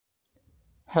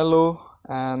Hello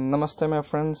and namaste my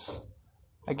friends.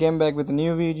 I came back with a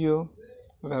new video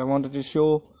where I wanted to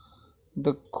show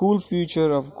the cool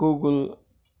feature of Google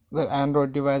where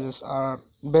Android devices are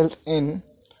built in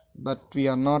but we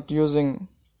are not using,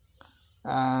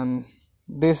 and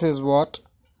this is what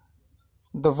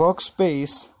the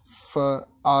workspace for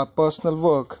our personal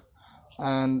work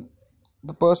and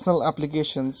the personal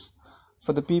applications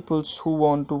for the peoples who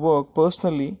want to work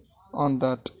personally on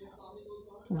that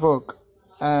work.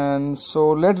 And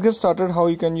so let's get started how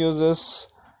you can use this,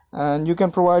 and you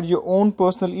can provide your own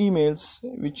personal emails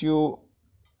which you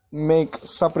make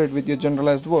separate with your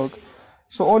generalized work.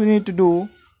 So all you need to do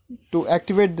to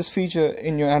activate this feature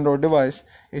in your Android device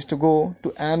is to go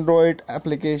to Android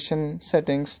application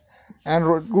settings,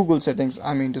 Android Google settings,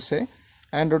 I mean to say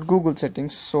Android Google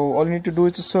settings. So all you need to do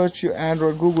is to search your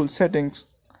Android Google settings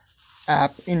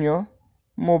app in your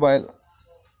mobile.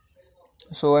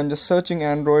 So I'm just searching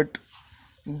Android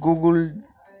Google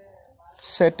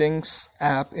settings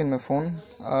app in my phone.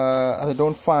 I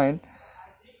don't find,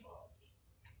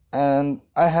 and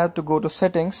I have to go to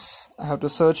settings. I have to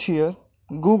search here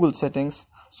Google settings.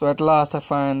 So at last I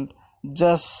find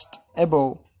just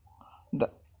above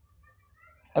the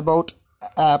about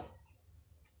app,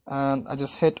 and I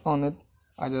just hit on it.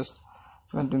 I just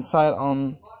went inside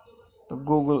on the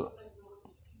Google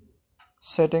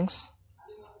settings,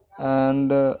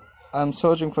 and I'm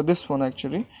searching for this one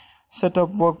actually, setup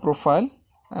work profile,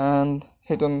 and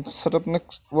hit on setup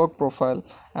next work profile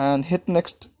and hit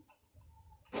next,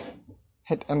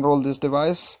 hit enroll this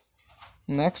device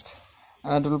next,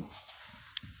 and it will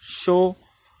show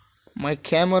my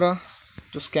camera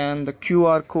to scan the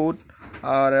QR code,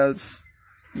 or else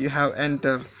you have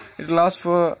enter. It will ask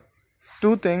for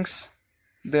two things,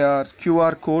 they are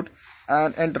QR code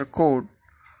and enter code.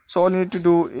 So all you need to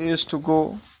do is to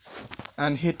go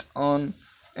and hit on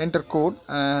enter code,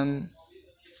 and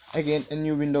again a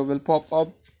new window will pop up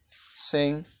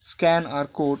saying scan our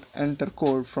code, enter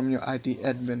code from your IT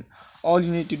admin. All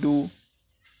you need to do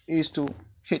is to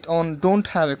hit on don't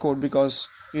have a code, because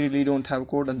you really don't have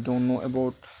code and don't know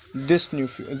about this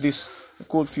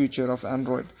cool feature of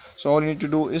Android. So all you need to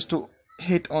do is to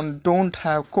hit on don't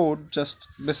have code just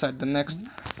beside the next,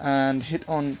 and hit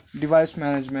on device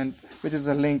management, which is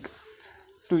a link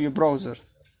to your browser.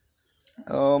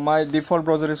 My default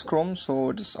browser is Chrome, so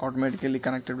it is automatically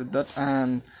connected with that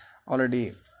and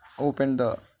already opened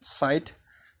the site.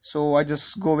 So I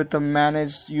just go with the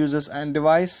manage users and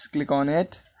device, click on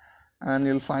it, and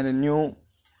you'll find a new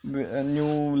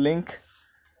link.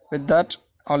 With that,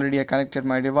 already I connected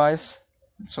my device,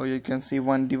 so you can see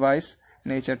one device,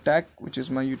 Nature Tech, which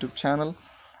is my YouTube channel.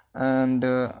 And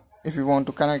if you want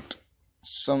to connect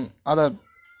some other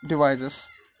devices,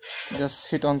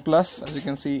 just hit on plus. As you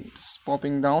can see, it's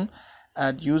popping down,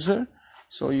 add user.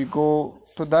 So you go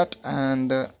to that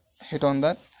and hit on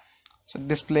that. So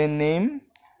display name,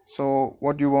 so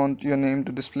what you want your name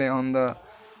to display on the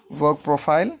work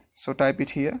profile, so type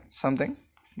it here, something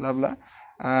blah blah,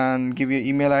 and give your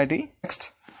email ID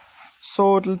next.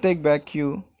 So it will take back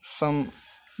you some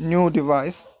new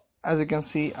device. As you can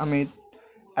see, I made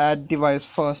add device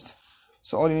first.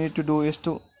 So all you need to do is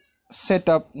to set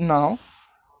up now,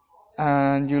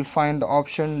 and you'll find the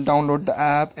option download the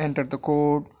app, enter the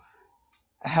code,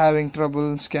 having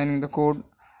trouble scanning the code,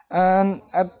 and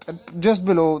at just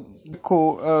below the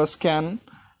code scan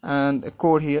and a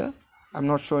code here. I'm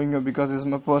not showing you because it's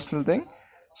my personal thing.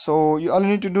 So all you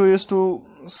need to do is to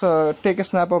take a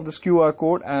snap of this QR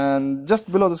code, and just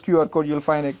below this QR code you'll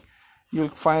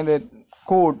find a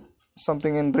code,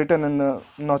 something written in the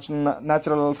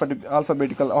natural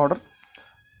alphabetical order,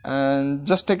 and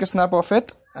just take a snap of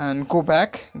it and go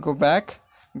back, and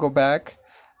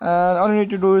all you need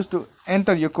to do is to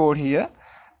enter your code here,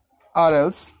 or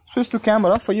else switch to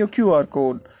camera for your QR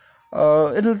code.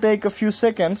 It'll take a few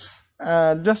seconds,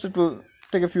 and it will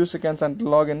take a few seconds and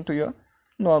log into your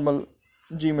normal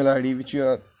Gmail ID which you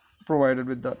are provided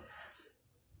with that.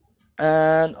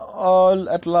 And all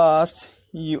at last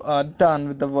you are done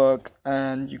with the work,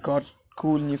 and you got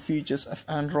cool new features of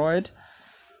Android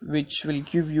which will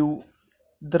give you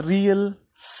the real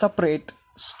separate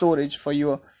storage for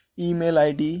your email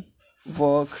ID,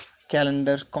 work,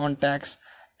 calendar, contacts,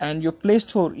 and your Play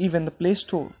Store, even the Play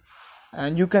Store.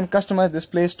 And you can customize this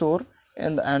Play Store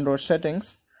in the Android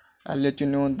settings. I'll let you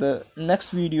know in the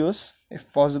next videos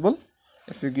if possible,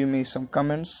 if you give me some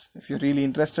comments if you're really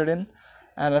interested in.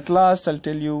 And at last I'll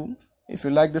tell you, if you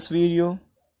like this video,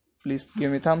 please give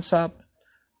me a thumbs up,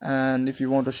 and if you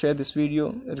want to share this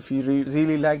video, if you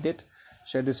really liked it,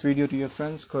 share this video to your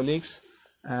friends, colleagues,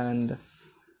 and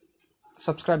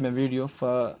subscribe my video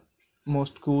for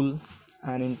most cool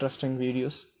and interesting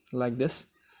videos like this.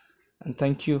 And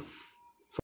thank you.